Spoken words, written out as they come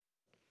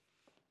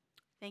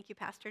Thank you,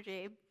 Pastor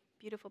Jabe.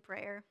 Beautiful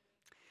prayer.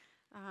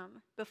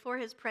 Before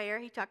his prayer,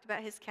 he talked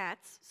about his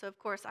cats. So, of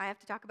course, I have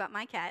to talk about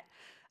my cat.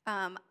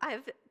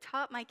 I've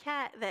taught my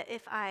cat that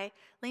if I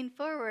lean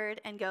forward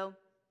and go,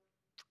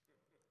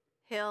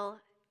 he'll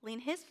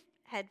lean his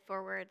head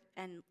forward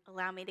and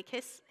allow me to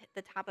kiss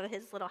the top of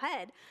his little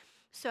head.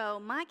 So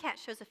my cat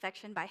shows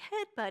affection by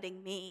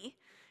headbutting me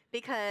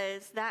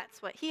because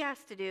that's what he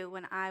has to do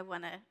when I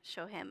want to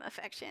show him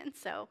affection.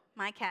 So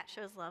my cat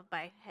shows love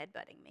by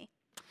headbutting me.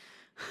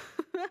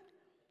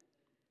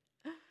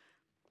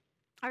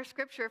 Our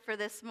scripture for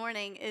this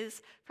morning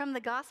is from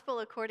the Gospel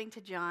according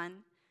to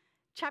John,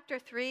 chapter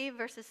 3,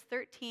 verses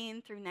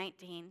 13 through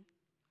 19.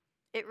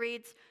 It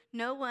reads,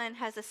 "No one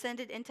has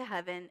ascended into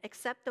heaven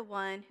except the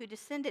one who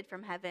descended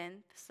from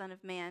heaven, the Son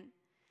of Man.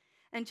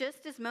 And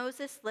just as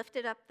Moses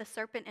lifted up the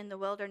serpent in the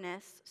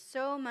wilderness,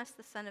 so must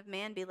the Son of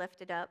Man be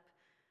lifted up,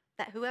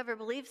 that whoever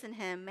believes in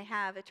him may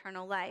have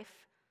eternal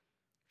life.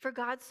 For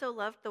God so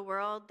loved the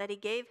world that he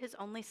gave his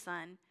only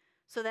Son,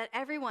 so that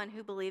everyone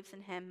who believes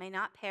in him may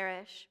not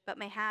perish, but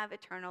may have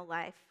eternal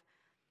life.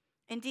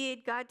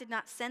 Indeed, God did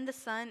not send the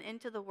Son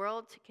into the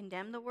world to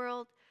condemn the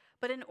world,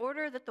 but in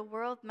order that the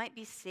world might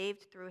be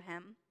saved through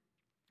him."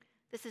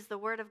 This is the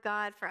word of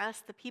God for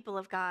us, the people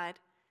of God.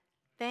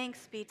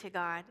 Thanks be to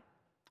God.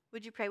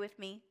 Would you pray with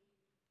me?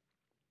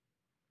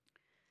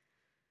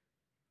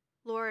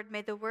 Lord,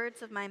 may the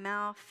words of my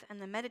mouth and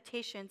the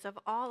meditations of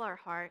all our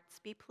hearts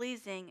be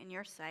pleasing in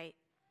your sight,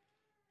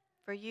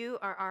 for you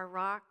are our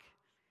rock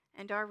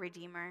and our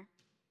Redeemer.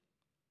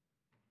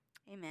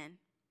 Amen.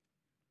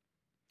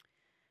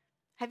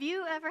 Have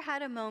you ever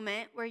had a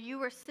moment where you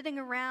were sitting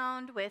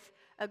around with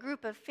a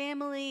group of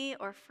family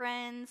or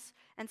friends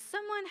and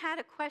someone had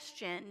a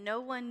question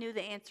no one knew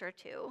the answer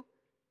to?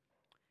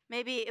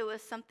 Maybe it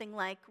was something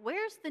like,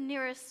 where's the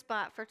nearest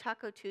spot for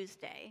Taco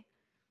Tuesday?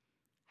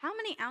 How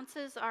many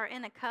ounces are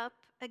in a cup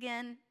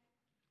again?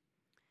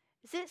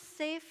 Is it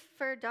safe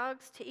for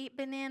dogs to eat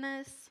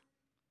bananas?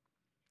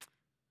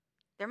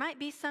 There might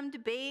be some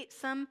debate,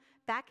 some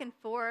back and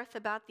forth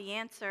about the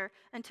answer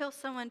until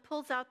someone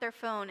pulls out their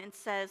phone and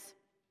says,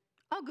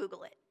 I'll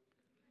Google it.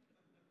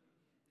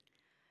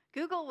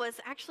 Google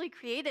was actually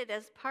created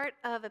as part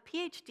of a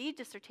PhD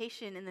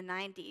dissertation in the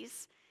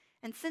 90s,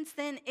 and since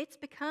then it's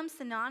become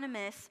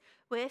synonymous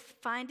with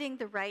finding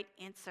the right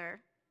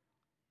answer.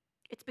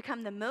 It's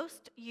become the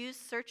most used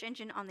search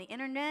engine on the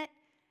internet.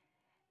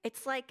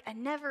 It's like a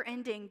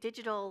never-ending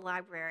digital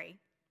library.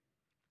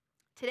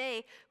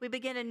 Today, we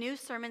begin a new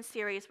sermon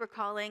series we're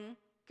calling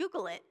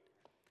Google It,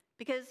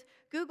 because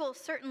Google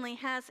certainly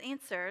has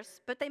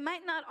answers, but they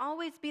might not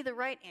always be the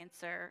right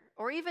answer,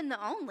 or even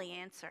the only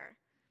answer.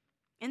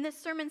 In this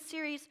sermon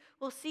series,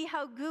 we'll see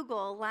how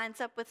Google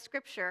lines up with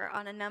Scripture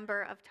on a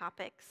number of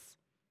topics.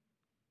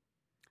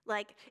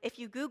 Like, if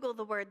you Google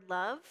the word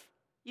love,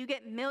 you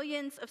get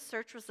millions of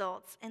search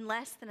results in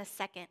less than a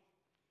second.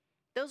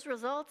 Those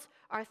results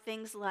are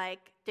things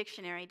like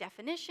dictionary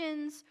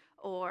definitions,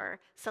 or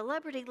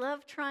celebrity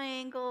love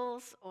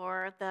triangles,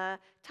 or the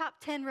top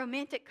 10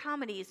 romantic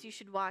comedies you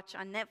should watch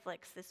on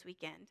Netflix this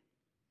weekend.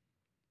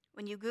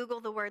 When you Google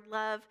the word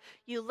love,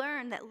 you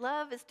learn that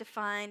love is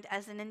defined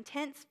as an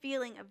intense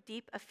feeling of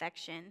deep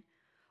affection,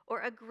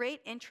 or a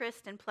great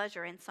interest and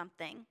pleasure in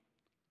something.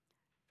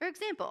 For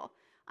example,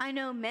 I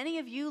know many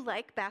of you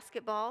like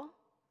basketball,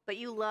 but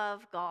you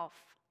love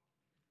golf.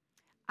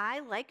 I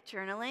like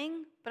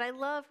journaling, but I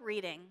love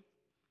reading.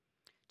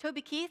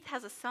 Toby Keith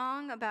has a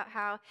song about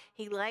how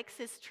he likes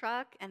his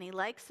truck and he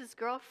likes his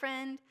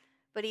girlfriend,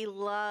 but he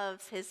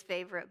loves his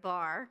favorite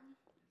bar.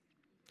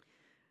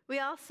 We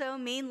also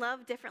mean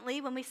love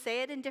differently when we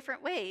say it in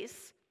different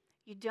ways.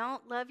 You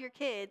don't love your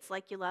kids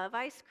like you love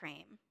ice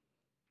cream.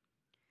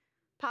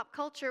 Pop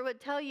culture would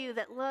tell you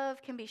that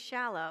love can be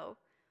shallow.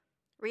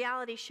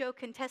 Reality show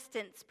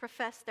contestants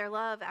profess their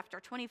love after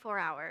 24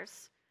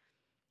 hours.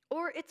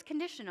 Or it's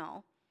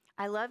conditional.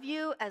 I love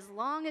you as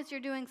long as you're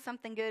doing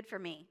something good for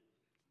me.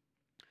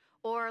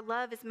 Or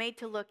love is made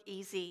to look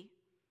easy.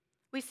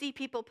 We see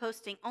people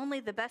posting only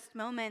the best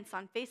moments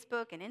on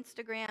Facebook and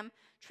Instagram,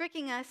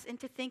 tricking us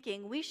into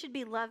thinking we should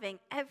be loving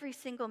every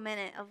single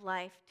minute of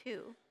life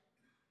too.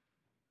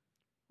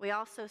 We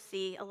also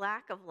see a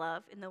lack of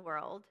love in the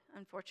world,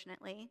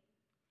 unfortunately.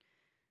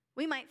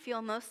 We might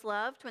feel most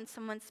loved when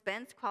someone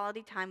spends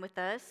quality time with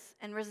us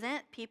and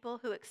resent people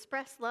who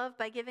express love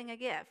by giving a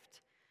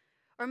gift.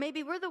 Or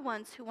maybe we're the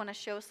ones who want to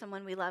show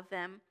someone we love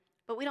them,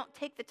 but we don't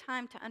take the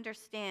time to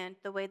understand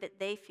the way that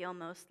they feel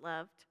most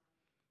loved.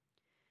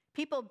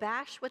 People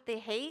bash what they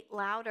hate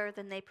louder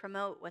than they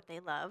promote what they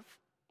love.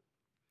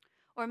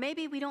 Or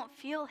maybe we don't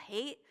feel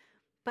hate,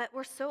 but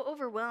we're so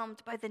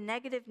overwhelmed by the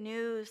negative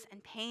news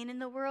and pain in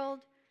the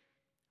world,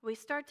 we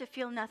start to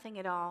feel nothing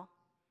at all.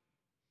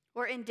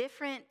 We're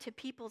indifferent to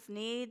people's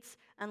needs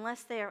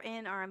unless they are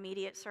in our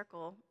immediate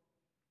circle.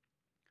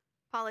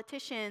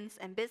 Politicians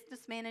and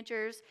business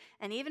managers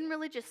and even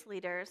religious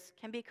leaders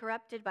can be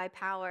corrupted by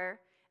power,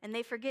 and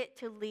they forget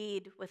to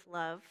lead with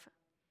love.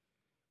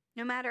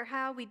 No matter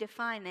how we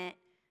define it,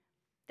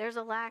 there's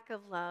a lack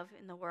of love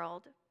in the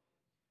world.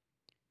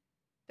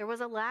 There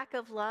was a lack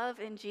of love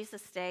in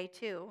Jesus' day,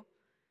 too.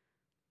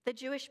 The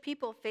Jewish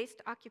people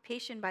faced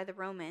occupation by the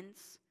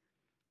Romans.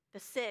 The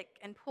sick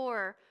and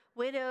poor,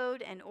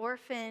 widowed and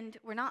orphaned,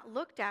 were not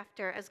looked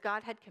after as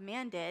God had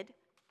commanded.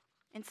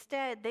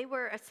 Instead, they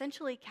were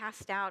essentially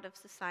cast out of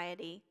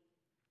society.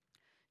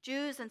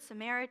 Jews and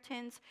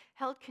Samaritans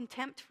held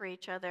contempt for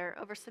each other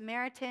over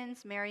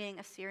Samaritans marrying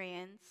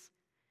Assyrians.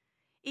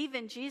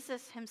 Even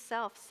Jesus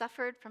himself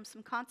suffered from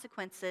some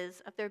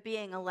consequences of there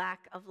being a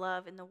lack of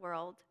love in the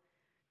world.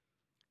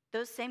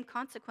 Those same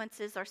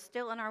consequences are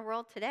still in our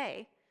world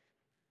today.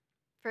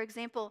 For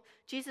example,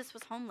 Jesus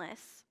was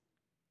homeless.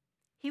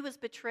 He was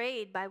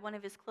betrayed by one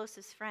of his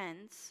closest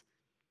friends.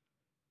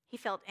 He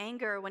felt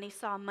anger when he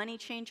saw money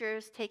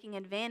changers taking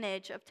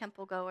advantage of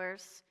temple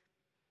goers.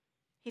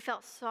 He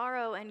felt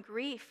sorrow and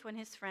grief when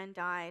his friend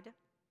died.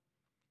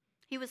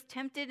 He was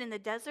tempted in the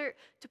desert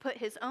to put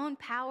his own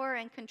power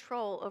and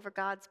control over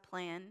God's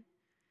plan.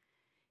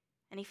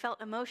 And he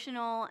felt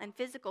emotional and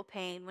physical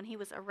pain when he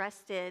was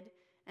arrested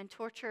and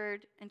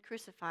tortured and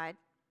crucified.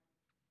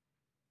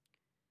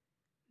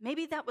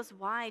 Maybe that was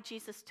why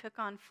Jesus took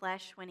on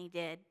flesh when he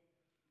did.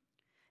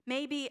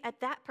 Maybe at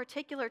that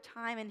particular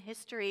time in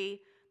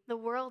history, the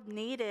world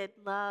needed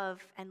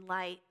love and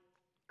light,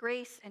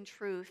 grace and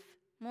truth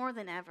more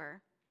than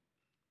ever.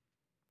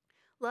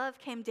 Love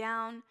came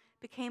down,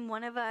 became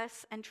one of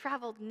us, and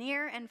traveled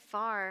near and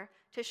far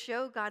to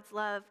show God's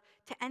love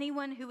to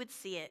anyone who would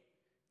see it,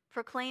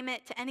 proclaim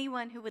it to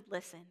anyone who would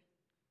listen.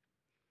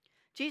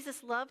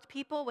 Jesus loved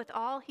people with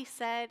all he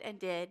said and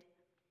did.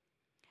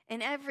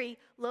 In every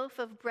loaf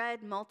of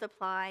bread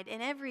multiplied,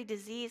 in every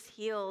disease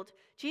healed,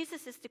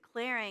 Jesus is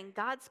declaring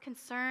God's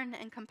concern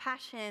and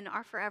compassion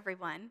are for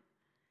everyone.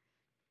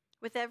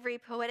 With every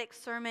poetic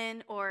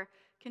sermon or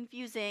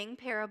confusing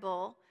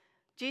parable,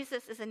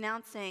 Jesus is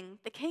announcing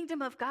the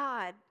kingdom of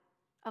God,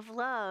 of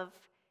love,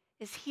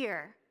 is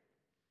here.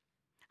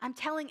 I'm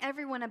telling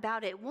everyone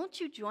about it. Won't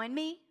you join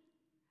me?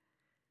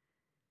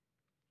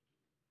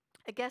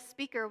 A guest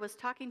speaker was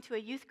talking to a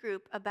youth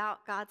group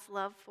about God's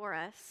love for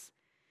us.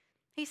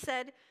 He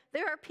said,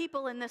 "There are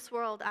people in this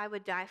world I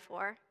would die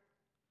for.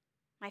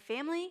 My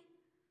family?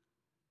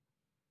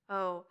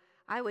 Oh,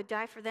 I would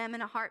die for them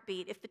in a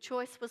heartbeat if the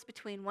choice was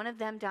between one of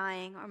them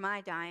dying or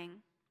my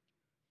dying.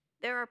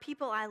 There are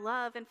people I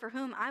love and for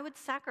whom I would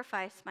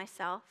sacrifice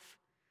myself.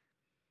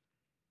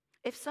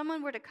 If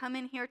someone were to come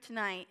in here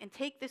tonight and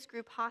take this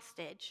group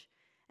hostage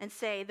and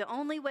say, the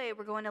only way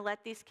we're going to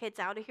let these kids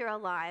out of here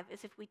alive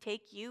is if we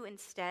take you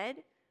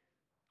instead,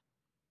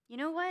 you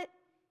know what?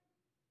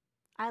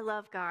 I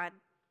love God.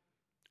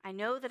 I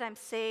know that I'm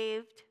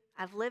saved.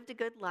 I've lived a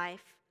good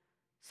life,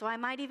 so I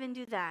might even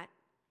do that.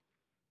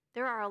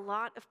 There are a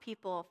lot of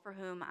people for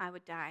whom I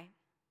would die."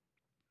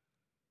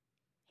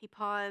 He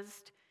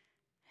paused,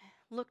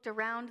 looked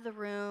around the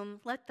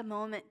room, let the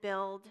moment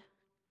build.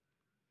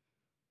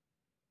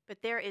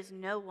 "But there is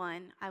no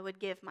one I would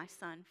give my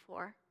son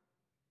for."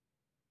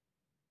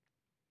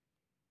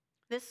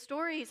 This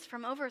story is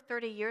from over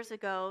 30 years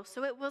ago,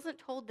 so it wasn't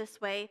told this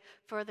way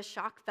for the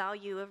shock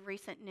value of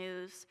recent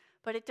news,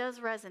 but it does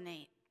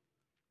resonate.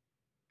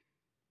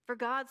 For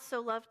God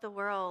so loved the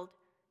world,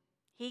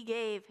 he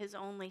gave his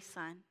only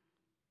son.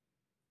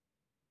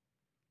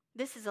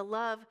 This is a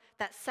love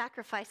that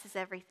sacrifices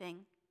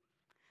everything.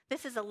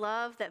 This is a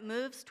love that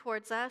moves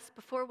towards us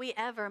before we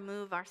ever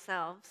move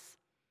ourselves.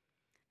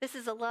 This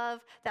is a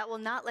love that will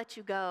not let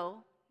you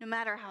go, no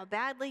matter how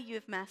badly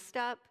you've messed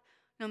up,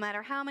 no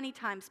matter how many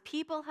times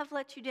people have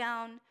let you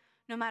down,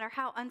 no matter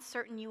how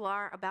uncertain you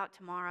are about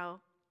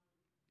tomorrow.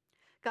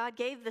 God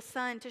gave the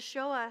Son to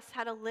show us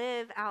how to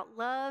live out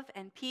love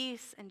and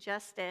peace and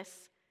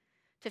justice,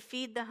 to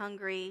feed the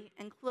hungry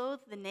and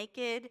clothe the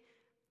naked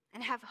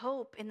and have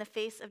hope in the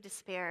face of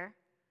despair.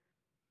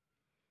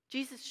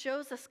 Jesus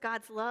shows us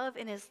God's love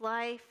in his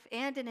life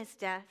and in his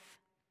death,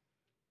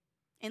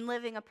 in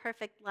living a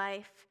perfect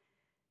life,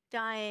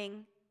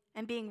 dying,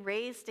 and being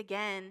raised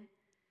again.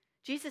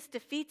 Jesus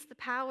defeats the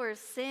powers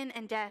sin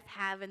and death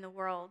have in the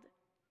world.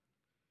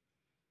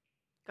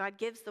 God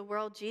gives the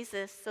world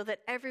Jesus so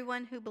that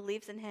everyone who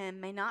believes in him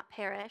may not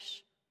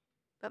perish,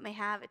 but may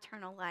have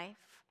eternal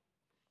life.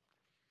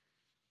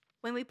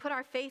 When we put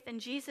our faith in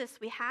Jesus,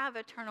 we have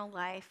eternal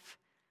life.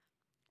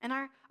 And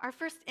our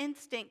first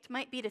instinct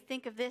might be to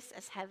think of this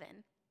as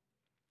heaven.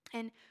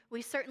 And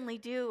we certainly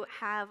do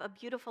have a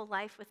beautiful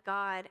life with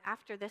God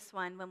after this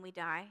one when we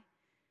die.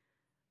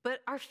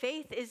 But our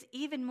faith is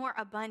even more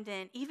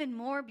abundant, even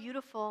more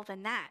beautiful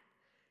than that.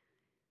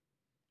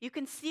 You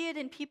can see it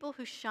in people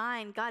who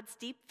shine God's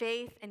deep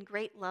faith and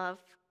great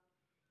love.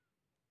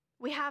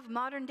 We have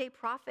modern day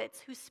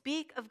prophets who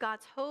speak of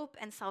God's hope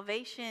and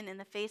salvation in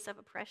the face of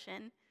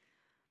oppression.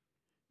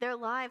 Their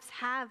lives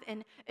have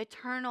an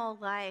eternal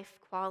life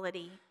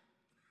quality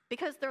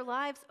because their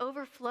lives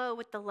overflow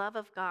with the love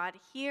of God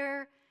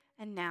here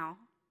and now.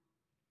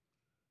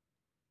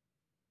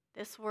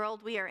 This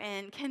world we are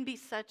in can be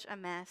such a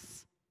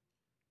mess,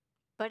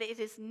 but it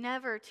is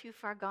never too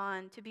far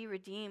gone to be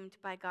redeemed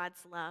by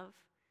God's love.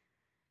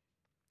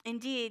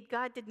 Indeed,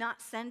 God did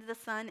not send the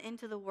Son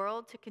into the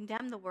world to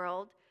condemn the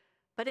world,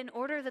 but in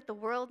order that the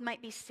world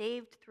might be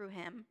saved through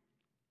him.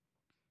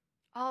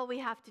 All we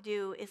have to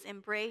do is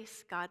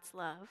embrace God's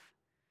love.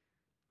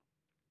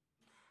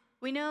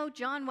 We know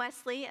John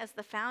Wesley as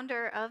the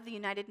founder of the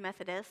United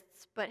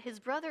Methodists, but his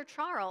brother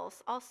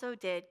Charles also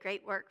did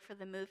great work for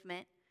the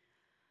movement.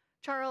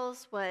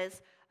 Charles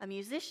was a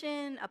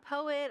musician, a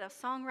poet, a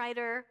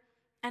songwriter,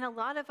 and a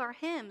lot of our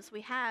hymns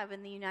we have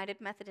in the United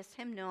Methodist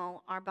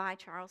hymnal are by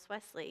Charles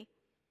Wesley.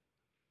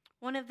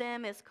 One of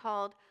them is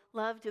called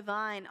Love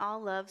Divine,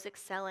 All Loves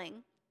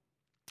Excelling.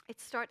 It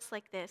starts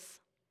like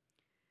this: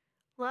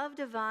 Love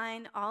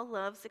divine, all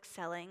loves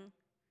excelling,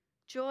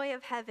 joy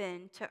of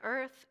heaven to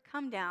earth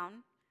come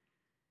down,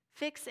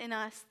 fix in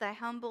us thy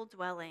humble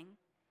dwelling,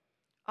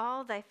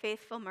 all thy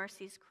faithful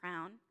mercies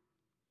crown.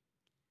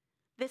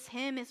 This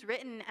hymn is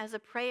written as a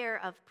prayer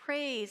of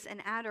praise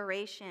and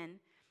adoration,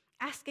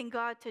 asking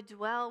God to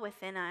dwell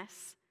within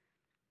us.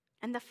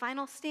 And the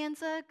final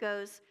stanza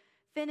goes,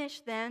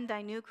 finish then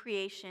thy new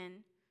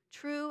creation,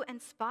 true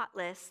and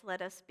spotless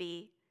let us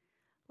be.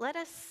 Let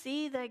us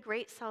see thy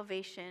great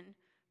salvation,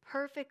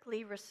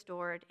 perfectly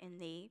restored in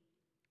thee.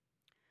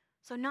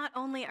 So not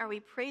only are we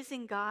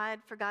praising God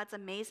for God's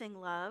amazing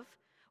love,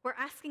 we're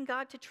asking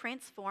God to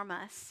transform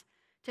us,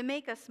 to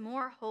make us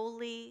more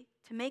holy,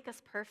 to make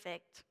us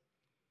perfect.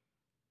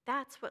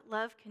 That's what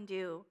love can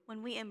do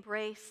when we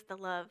embrace the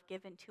love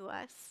given to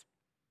us.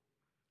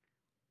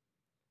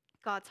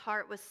 God's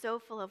heart was so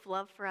full of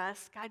love for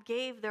us, God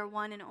gave their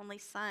one and only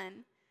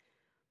Son.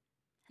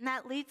 And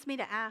that leads me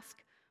to ask,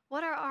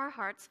 what are our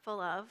hearts full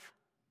of?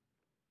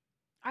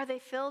 Are they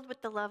filled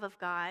with the love of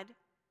God,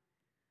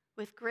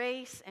 with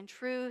grace and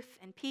truth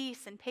and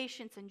peace and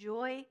patience and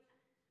joy?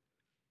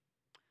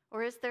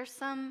 Or is there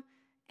some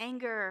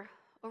anger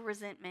or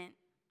resentment,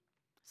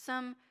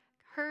 some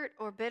hurt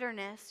or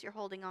bitterness you're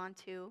holding on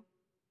to?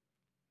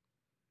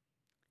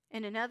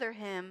 In another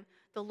hymn,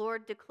 the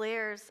Lord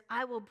declares,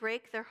 I will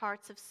break their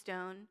hearts of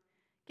stone,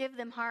 give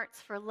them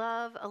hearts for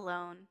love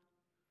alone.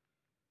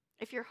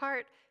 If your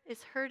heart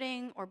is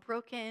hurting or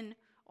broken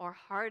or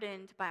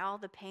hardened by all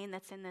the pain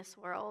that's in this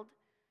world,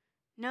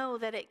 know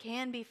that it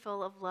can be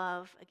full of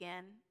love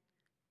again.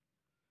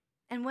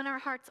 And when our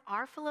hearts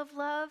are full of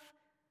love,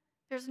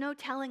 there's no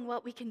telling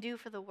what we can do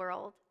for the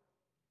world.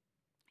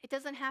 It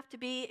doesn't have to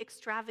be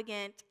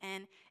extravagant,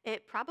 and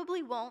it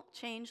probably won't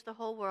change the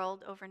whole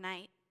world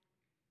overnight.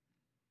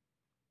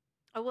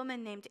 A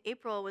woman named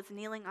April was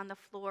kneeling on the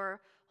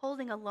floor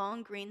holding a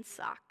long green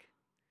sock.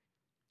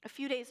 A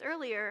few days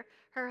earlier,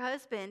 her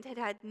husband had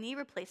had knee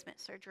replacement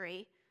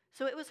surgery,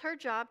 so it was her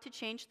job to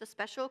change the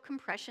special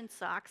compression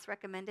socks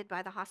recommended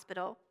by the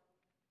hospital.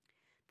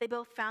 They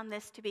both found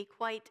this to be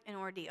quite an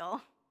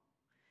ordeal.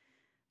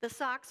 The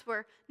socks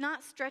were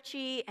not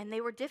stretchy, and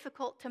they were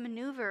difficult to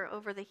maneuver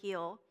over the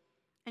heel,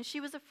 and she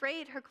was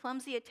afraid her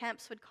clumsy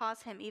attempts would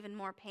cause him even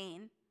more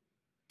pain.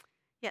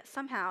 Yet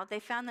somehow they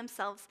found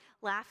themselves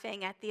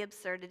laughing at the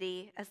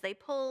absurdity as they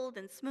pulled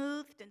and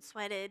smoothed and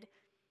sweated,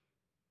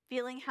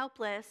 feeling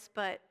helpless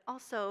but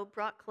also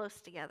brought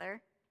close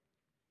together.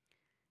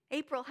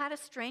 April had a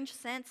strange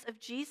sense of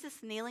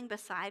Jesus kneeling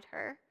beside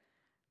her,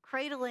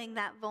 cradling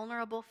that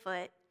vulnerable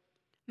foot,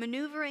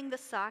 maneuvering the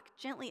sock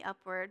gently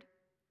upward.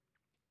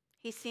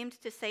 He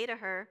seemed to say to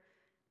her,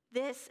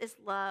 this is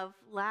love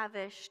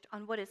lavished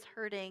on what is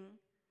hurting,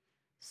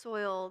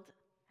 soiled,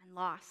 and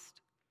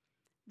lost.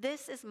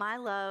 This is my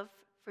love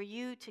for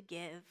you to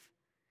give.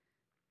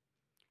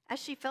 As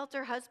she felt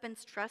her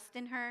husband's trust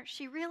in her,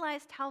 she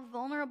realized how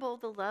vulnerable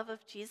the love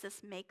of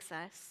Jesus makes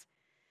us,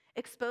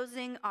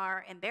 exposing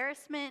our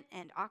embarrassment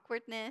and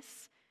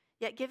awkwardness,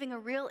 yet giving a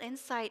real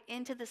insight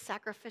into the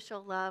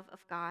sacrificial love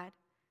of God.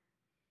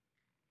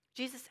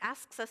 Jesus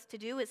asks us to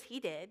do as he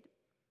did,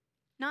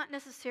 not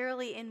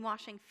necessarily in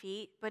washing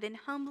feet, but in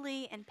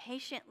humbly and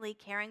patiently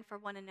caring for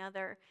one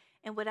another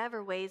in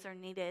whatever ways are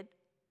needed.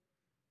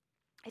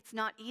 It's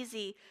not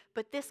easy,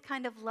 but this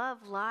kind of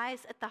love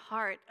lies at the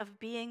heart of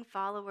being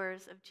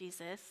followers of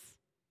Jesus.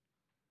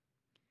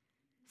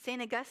 St.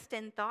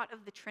 Augustine thought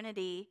of the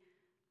Trinity,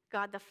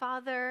 God the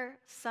Father,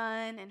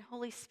 Son, and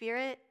Holy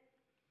Spirit,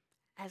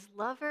 as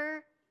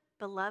lover,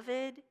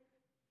 beloved,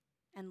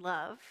 and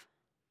love.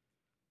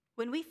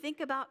 When we think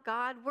about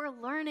God, we're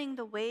learning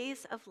the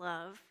ways of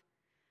love.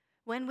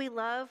 When we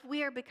love,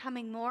 we are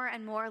becoming more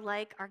and more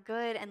like our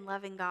good and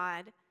loving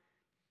God.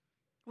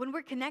 When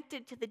we're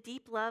connected to the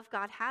deep love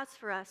God has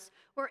for us,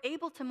 we're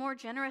able to more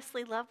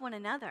generously love one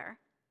another.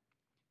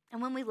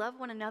 And when we love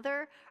one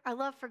another, our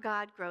love for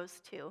God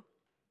grows too.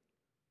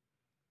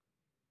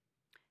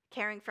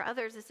 Caring for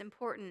others is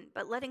important,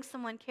 but letting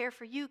someone care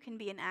for you can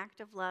be an act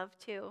of love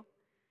too.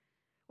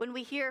 When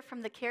we hear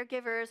from the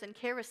caregivers and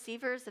care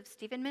receivers of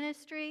Stephen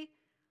Ministry,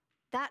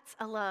 that's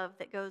a love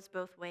that goes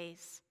both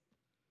ways.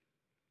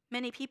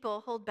 Many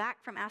people hold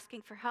back from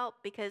asking for help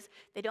because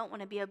they don't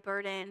want to be a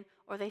burden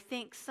or they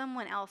think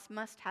someone else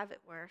must have it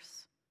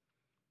worse.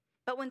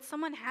 But when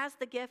someone has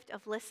the gift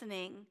of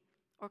listening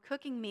or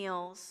cooking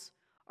meals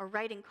or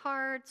writing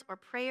cards or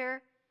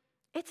prayer,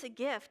 It's a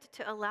gift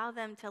to allow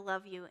them to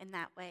love you in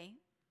that way.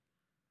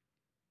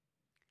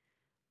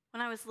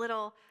 When I was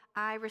little,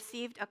 I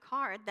received a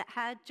card that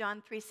had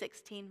John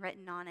 3:16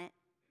 written on it.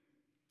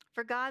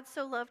 For God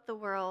so loved the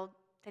world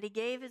that he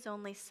gave his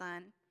only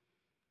Son,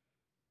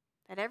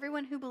 that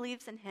everyone who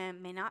believes in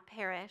him may not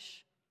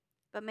perish,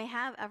 but may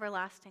have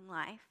everlasting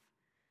life.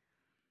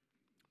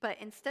 But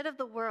instead of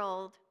the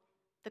world,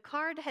 the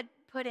card had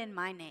put in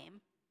my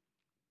name.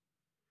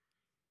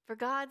 For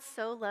God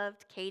so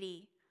loved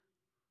Katie,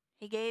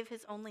 he gave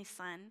his only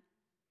Son.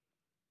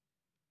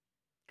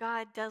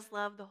 God does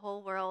love the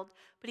whole world,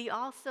 but he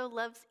also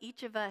loves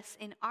each of us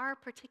in our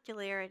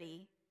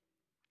particularity.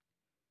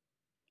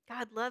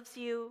 God loves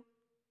you,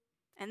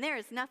 and there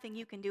is nothing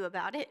you can do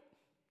about it.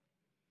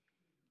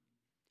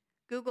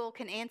 Google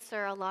can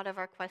answer a lot of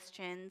our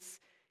questions,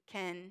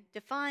 can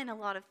define a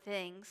lot of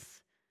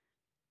things,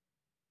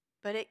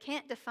 but it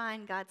can't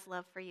define God's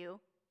love for you.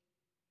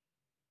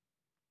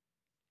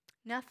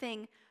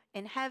 Nothing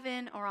in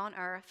heaven or on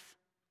earth,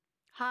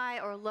 high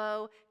or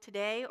low,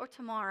 today or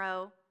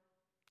tomorrow,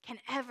 can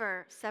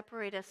ever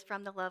separate us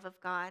from the love of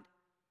God.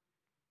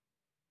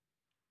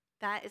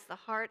 That is the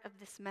heart of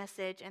this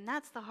message, and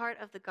that's the heart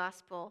of the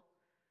gospel.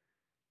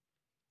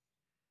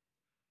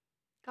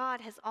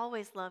 God has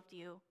always loved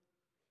you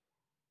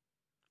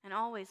and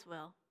always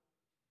will.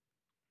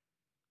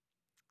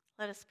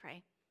 Let us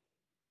pray.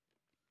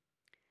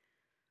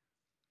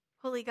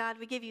 Holy God,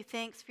 we give you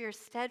thanks for your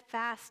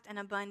steadfast and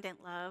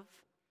abundant love.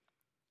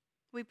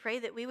 We pray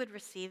that we would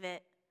receive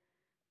it,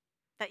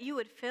 that you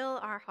would fill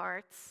our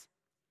hearts,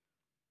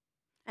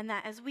 and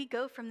that as we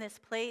go from this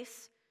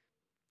place,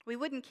 we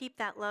wouldn't keep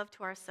that love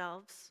to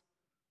ourselves.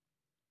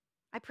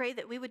 I pray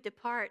that we would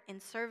depart in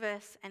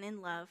service and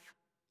in love.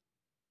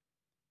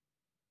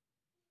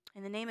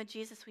 In the name of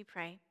Jesus we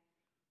pray.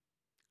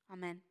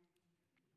 Amen.